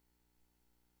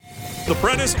The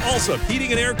Prentice Alsop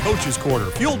Heating and Air Coaches Corner,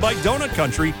 fueled by Donut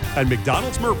Country and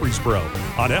McDonald's Murfreesboro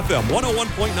on FM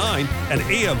 101.9 and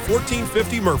AM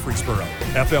 1450 Murfreesboro,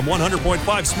 FM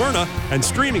 100.5 Smyrna, and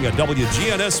streaming at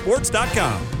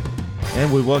WGNSSports.com.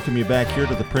 And we welcome you back here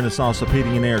to the Prentice Alsop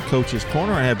Heating and Air Coaches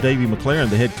Corner. I have Davey McLaren,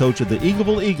 the head coach of the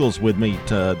Eagleville Eagles, with me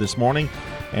this morning.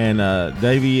 And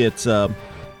Davey, it's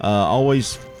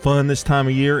always fun this time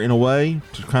of year in a way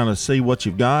to kind of see what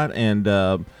you've got.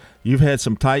 And you've had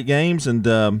some tight games and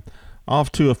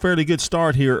off to a fairly good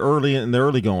start here early in the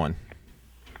early going.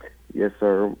 Yes,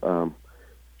 sir.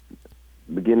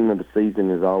 Beginning of the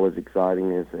season is always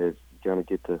exciting as you kind of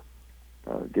get to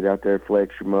get out there,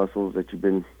 flex your muscles that you've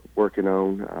been working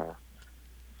on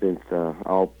since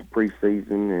all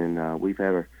preseason, and we've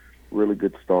had a really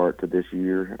good start to this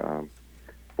year,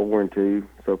 4-2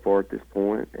 so far at this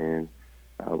point, and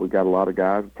we got a lot of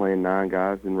guys playing 9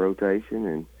 guys in rotation,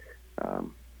 and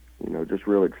just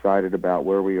really excited about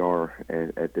where we are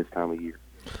at this time of year.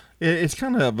 It's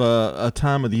kind of a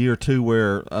time of the year too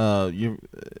where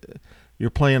you're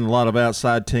playing a lot of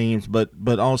outside teams,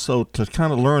 but also to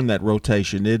kind of learn that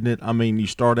rotation, isn't it? I mean, you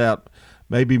start out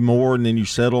maybe more, and then you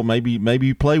settle. Maybe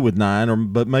you play with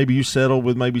 9, but maybe you settle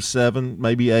with maybe 7,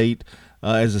 maybe 8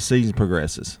 as the season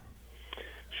progresses.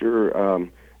 Sure.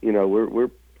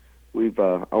 We've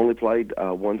only played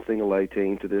one single A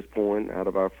team to this point out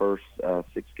of our first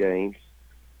 6 games.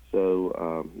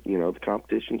 So the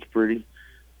competition's pretty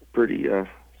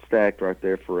stacked right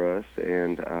there for us,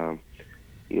 and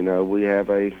we have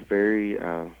a very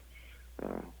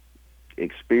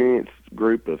experienced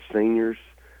group of seniors.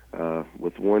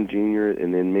 With one junior,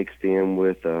 and then mixed in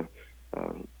with a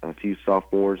few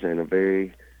sophomores and a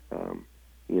very,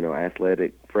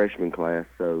 athletic freshman class.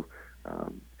 So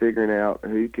figuring out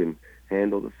who can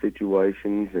handle the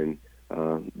situations and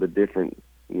the different,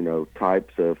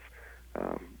 types of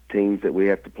teams that we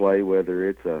have to play, whether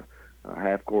it's a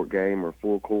half-court game or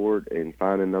full court, and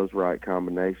finding those right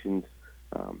combinations.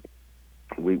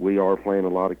 We are playing a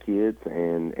lot of kids,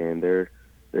 and they're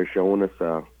showing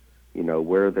us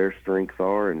where their strengths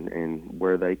are and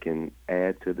where they can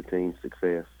add to the team's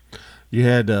success. You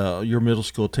had your middle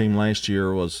school team last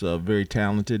year was very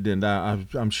talented, and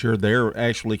I'm sure they're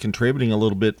actually contributing a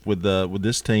little bit with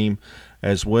this team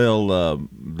as well.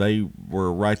 They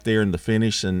were right there in the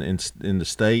finish and in the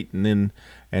state, and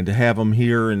to have them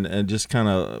here and just kind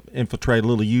of infiltrate a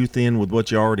little youth in with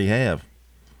what you already have.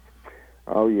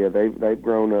 Oh yeah, they've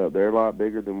grown up. They're a lot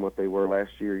bigger than what they were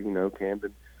last year.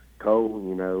 Camden Cole,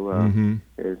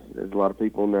 as a lot of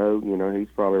people know, he's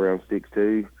probably around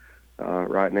 6'2".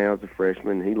 Right now as a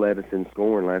freshman. He led us in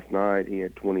scoring last night. He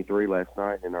had 23 last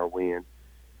night in our win.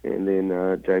 And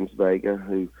then James Vega,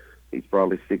 who he's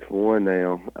probably 6'1"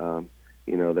 now.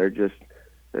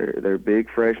 They're big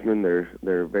freshmen.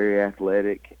 They're very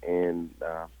athletic, and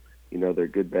they're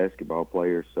good basketball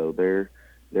players. So they're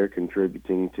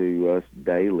contributing to us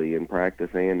daily in practice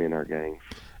and in our games.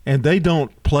 And they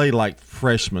don't play like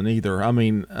freshmen either. I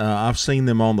mean, I've seen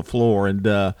them on the floor, and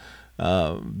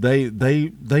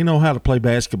they know how to play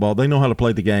basketball. They know how to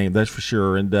play the game, that's for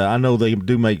sure. And I know you're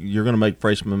going to make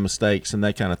freshman mistakes and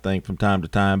that kind of thing from time to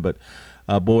time. But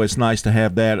boy, it's nice to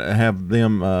have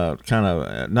them kind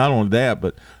of not only that,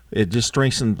 but it just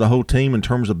strengthens the whole team in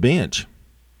terms of bench.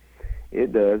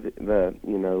 It does.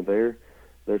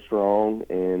 They're strong,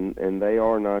 and they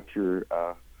are not your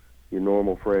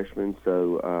normal freshmen,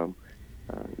 so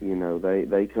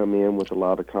they come in with a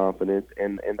lot of confidence,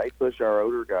 and they push our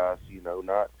older guys,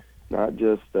 not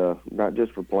just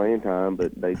for playing time,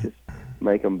 but they just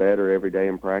make them better every day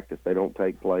in practice. They don't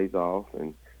take plays off,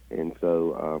 and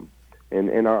so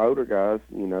our older guys,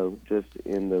 just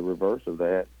in the reverse of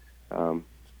that,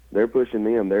 they're pushing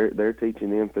them. They're teaching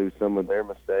them through some of their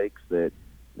mistakes that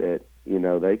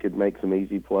they could make some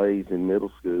easy plays in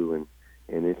middle school,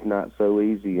 and it's not so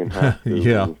easy in high school.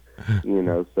 Yeah.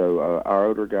 So our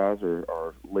older guys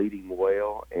are leading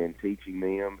well and teaching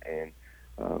them, and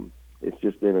it's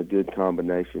just been a good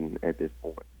combination at this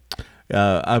point.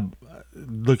 I'm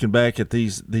looking back at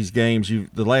these games.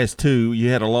 The last 2, you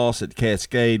had a loss at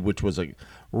Cascade, which was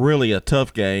really a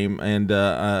tough game, and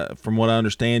from what I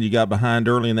understand, you got behind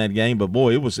early in that game. But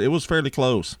boy, it was fairly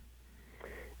close.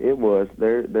 It was.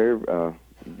 They're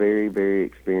very, very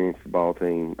experienced ball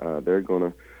team. They're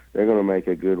gonna make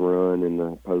a good run in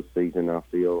the postseason. I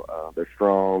feel they're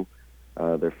strong,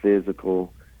 they're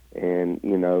physical, and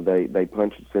they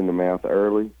punch us in the mouth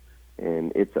early,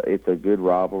 and it's a good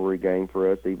rivalry game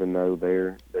for us. Even though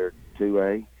they're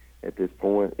 2A at this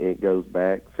point, it goes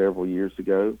back several years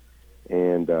ago,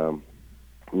 and I'm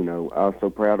so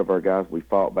proud of our guys. We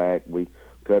fought back. We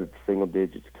cut it to single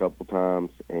digits a couple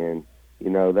times, and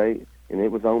and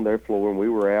it was on their floor, and we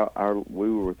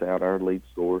were without our lead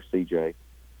scorer, CJ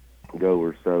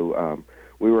Goer. So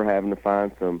we were having to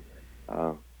find some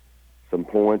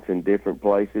points in different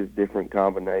places, different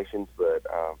combinations. But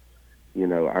our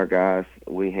guys,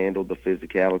 we handled the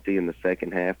physicality in the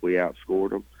second half. We outscored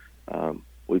them.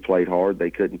 We played hard.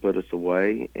 They couldn't put us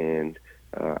away, and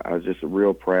I was just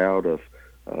real proud of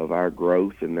our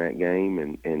growth in that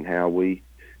game and how we,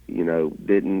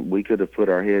 we could have put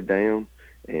our head down,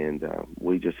 and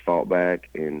we just fought back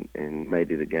and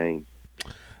made it a game.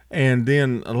 And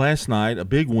then last night, a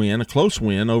big win, a close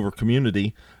win over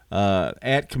Community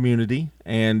at Community,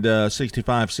 and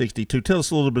 65-62. Tell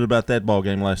us a little bit about that ball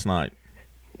game last night.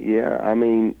 Yeah, I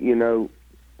mean,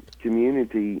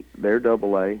 Community, they're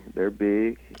AA. They're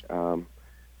big.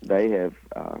 They've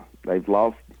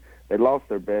lost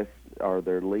their best, or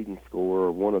their leading scorer,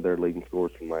 or one of their leading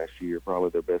scorers from last year, probably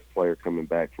their best player coming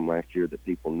back from last year that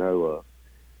people know of.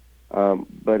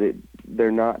 But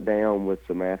they're not down with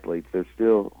some athletes. They're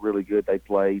still really good. They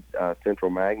played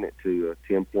Central Magnet to a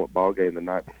 10-point ball game the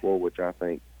night before, which I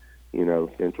think,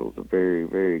 Central's a very,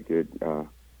 very good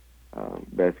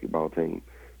basketball team.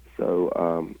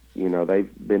 So,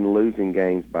 they've been losing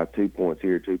games by 2 points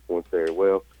here, 2 points there.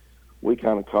 Well, we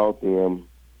kind of caught them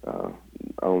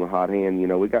on the hot hand.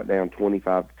 We got down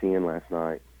 25-10 last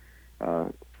night.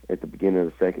 At the beginning of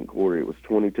the second quarter, it was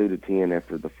 22-10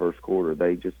 after the first quarter.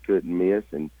 They just couldn't miss,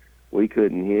 and we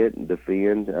couldn't hit and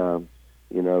defend. It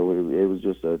was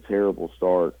just a terrible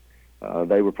start.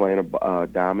 They were playing a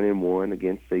diamond in one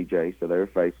against CJ, so they were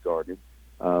face guarding.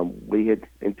 We had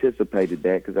anticipated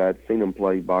that because I had seen them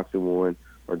play boxing one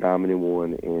or diamond in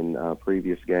one in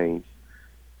previous games.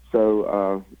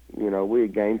 So, we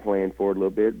had game planned for it a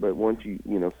little bit, but once seeing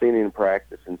it in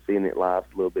practice and seeing it live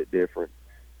is a little bit different.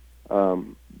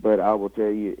 But I will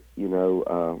tell you,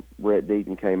 Rhett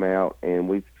Deaton came out, and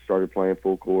we started playing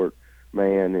full court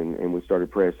man, and we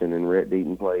started pressing, and Rhett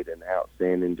Deaton played an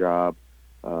outstanding job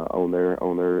on their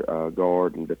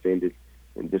guard and defended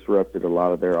and disrupted a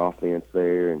lot of their offense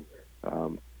there. And,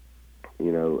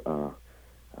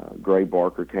 Gray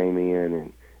Barker came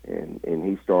in, and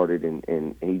he started,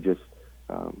 and he just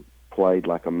played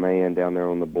like a man down there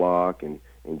on the block, and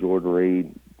Jordan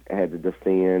Reed had to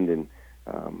defend, and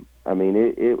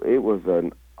it was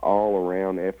an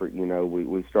all-around effort.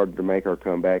 We started to make our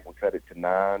comeback. We cut it to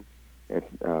 9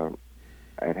 at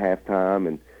halftime,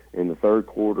 and in the third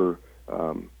quarter,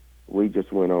 we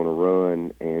just went on a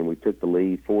run, and we took the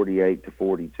lead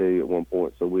 48-42 at one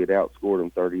point. So we had outscored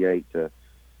them 38-20,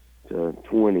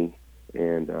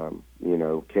 and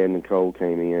Camden Cole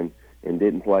came in and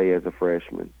didn't play as a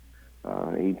freshman.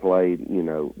 He played,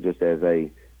 just as a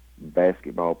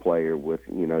basketball player with,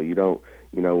 you don't,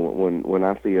 when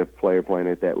I see a player playing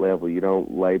at that level, you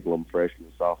don't label them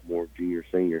freshman, sophomore, junior,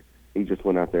 senior. He just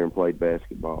went out there and played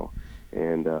basketball.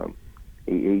 And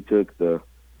he took the,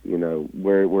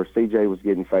 where CJ was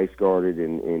getting face guarded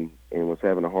and was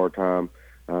having a hard time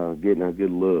getting a good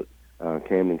look,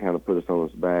 Camden kind of put us on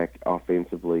his back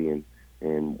offensively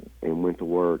and went to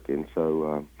work. And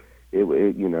so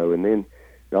and then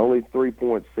the only 3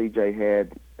 points CJ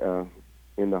had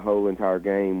in the whole entire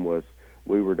game was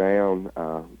we were down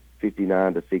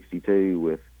 59-62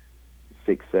 with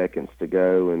 6 seconds to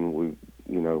go, and we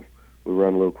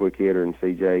run a little quick hitter, and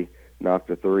CJ knocked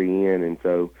a 3 in, and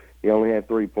so he only had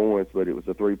 3 points, but it was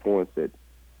the 3 points that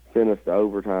sent us to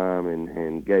overtime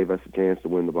and gave us a chance to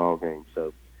win the ball game.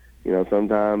 So,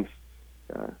 sometimes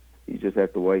you just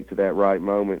have to wait to that right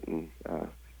moment, and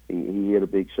he hit a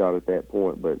big shot at that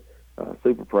point. But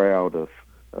super proud of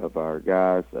our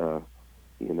guys,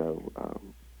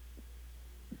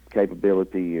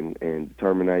 capability and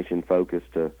determination, focus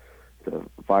to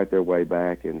fight their way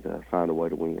back and find a way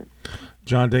to win.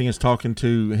 John Dingus talking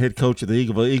to head coach of the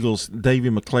Eagleville Eagles,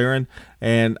 Davy McLaren.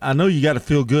 And I know you got to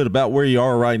feel good about where you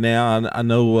are right now. I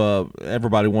know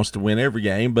everybody wants to win every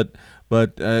game, but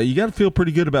you got to feel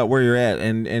pretty good about where you're at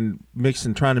and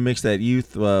trying to mix that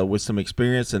youth with some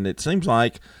experience. And it seems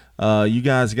like you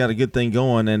guys got a good thing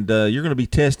going, and you're going to be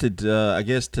tested, I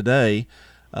guess, today.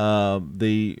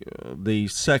 The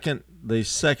second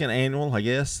annual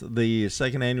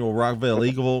Rockville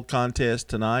Eagleville contest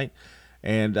tonight,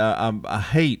 and I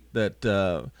hate that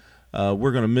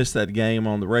we're going to miss that game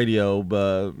on the radio.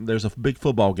 But there's a big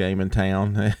football game in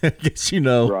town, I guess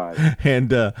Right.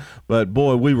 And but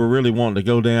boy, we were really wanting to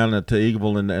go down to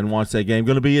Eagleville and watch that game.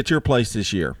 Going to be at your place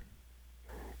this year.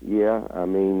 Yeah, I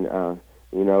mean,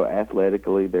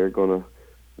 athletically, they're going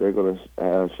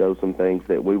to show some things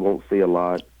that we won't see a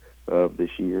lot of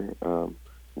this year.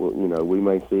 We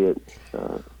may see it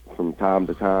from time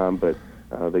to time, but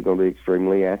they're going to be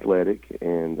extremely athletic,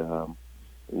 and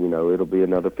it'll be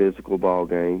another physical ball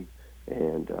game,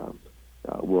 and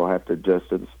we'll have to adjust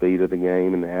to the speed of the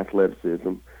game and the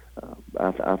athleticism.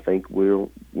 I think we've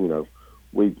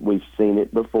seen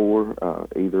it before,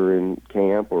 either in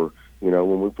camp or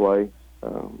when we play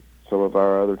some of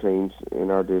our other teams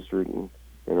in our district and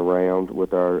around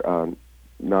with our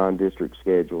non-district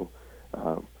schedule.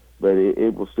 But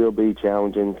it will still be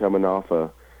challenging coming off a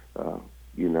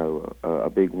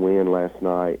big win last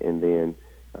night, and then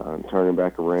turning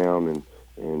back around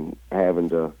and having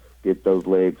to get those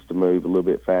legs to move a little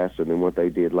bit faster than what they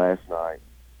did last night.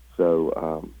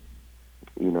 So,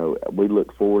 we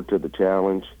look forward to the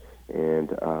challenge, and,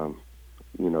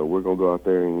 we're going to go out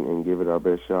there and give it our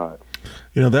best shot.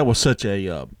 That was such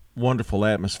a wonderful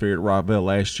atmosphere at Rockville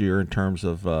last year in terms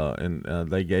of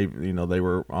they gave, they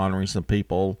were honoring some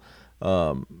people.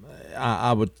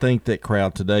 I would think that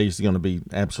crowd today is going to be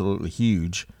absolutely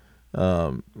huge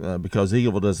because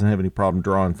Eagleville doesn't have any problem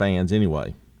drawing fans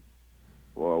anyway.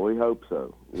 Well, we hope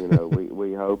so.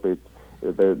 We hope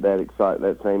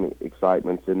that same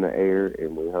excitement's in the air,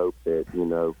 and we hope that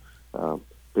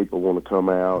people want to come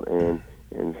out and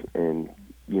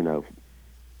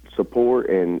support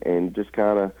and just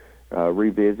kind of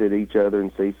revisit each other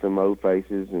and see some old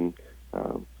faces and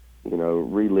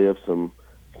relive some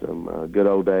good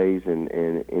old days and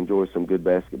enjoy some good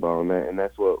basketball, and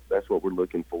that's what we're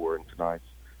looking for in tonight's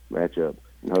matchup.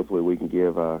 And hopefully we can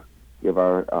give our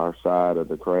side of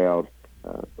the crowd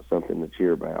something to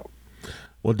cheer about.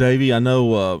 Well, Davey, I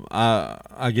know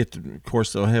I get to, of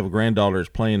course, I have a granddaughter that's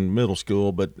playing middle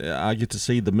school, but I get to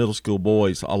see the middle school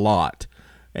boys a lot.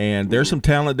 And there's some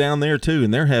talent down there, too,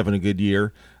 and they're having a good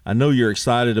year. I know you're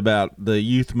excited about the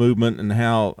youth movement and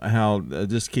how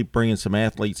just keep bringing some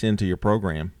athletes into your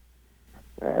program.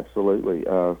 Absolutely.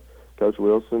 Coach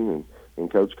Wilson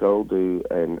and Coach Cole do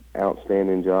an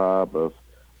outstanding job of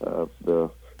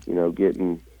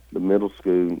getting the middle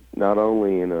school not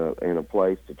only in a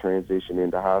place to transition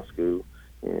into high school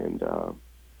and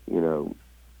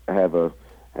have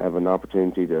an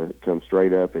opportunity to come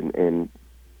straight up and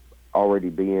already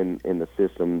be in the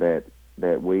system that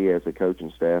we as a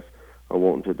coaching staff are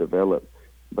wanting to develop,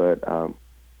 but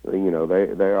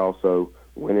they're also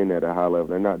winning at a high level.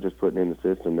 They're not just putting in the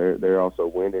system; they're also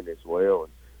winning as well.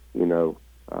 And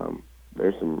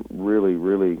there's some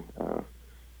really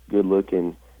good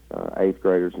looking 8th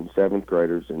graders and 7th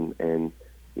graders, and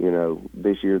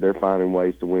this year they're finding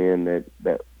ways to win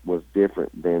that was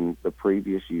different than the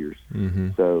previous years. Mm-hmm.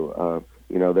 So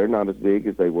they're not as big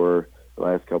as they were the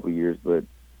last couple of years, but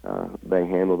they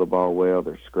handle the ball well.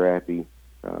 They're scrappy.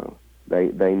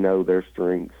 They know their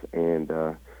strengths, and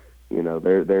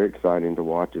they're exciting to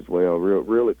watch as well.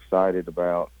 Real excited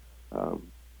about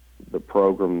the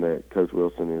program that Coach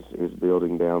Wilson is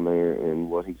building down there and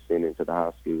what he's sent into the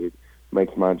high school. It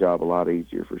makes my job a lot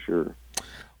easier for sure.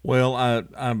 Well, I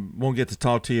won't get to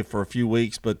talk to you for a few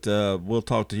weeks, but we'll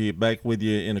talk to you back with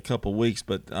you in a couple of weeks.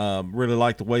 But really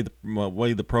like the way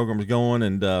the program is going,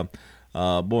 and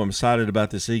I'm excited about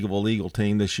this Eagleville Eagle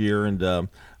team this year, and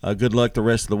good luck the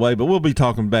rest of the way. But we'll be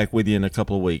talking back with you in a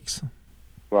couple of weeks.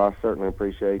 Well, I certainly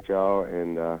appreciate y'all,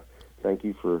 and thank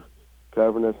you for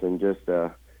covering us, and just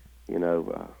come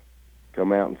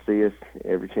out and see us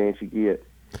every chance you get.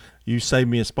 You save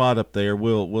me a spot up there.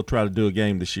 We'll try to do a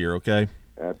game this year, okay?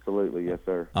 Absolutely, yes,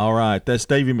 sir. All right, that's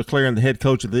Davey McLaren, the head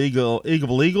coach of the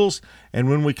Eagleville Eagles. And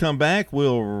when we come back,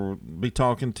 we'll be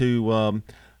talking to,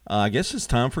 I guess it's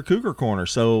time for Cougar Corner.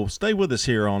 So stay with us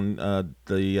here on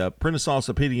the Prentice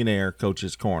Allsup Heating and Air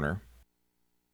Coach's Corner.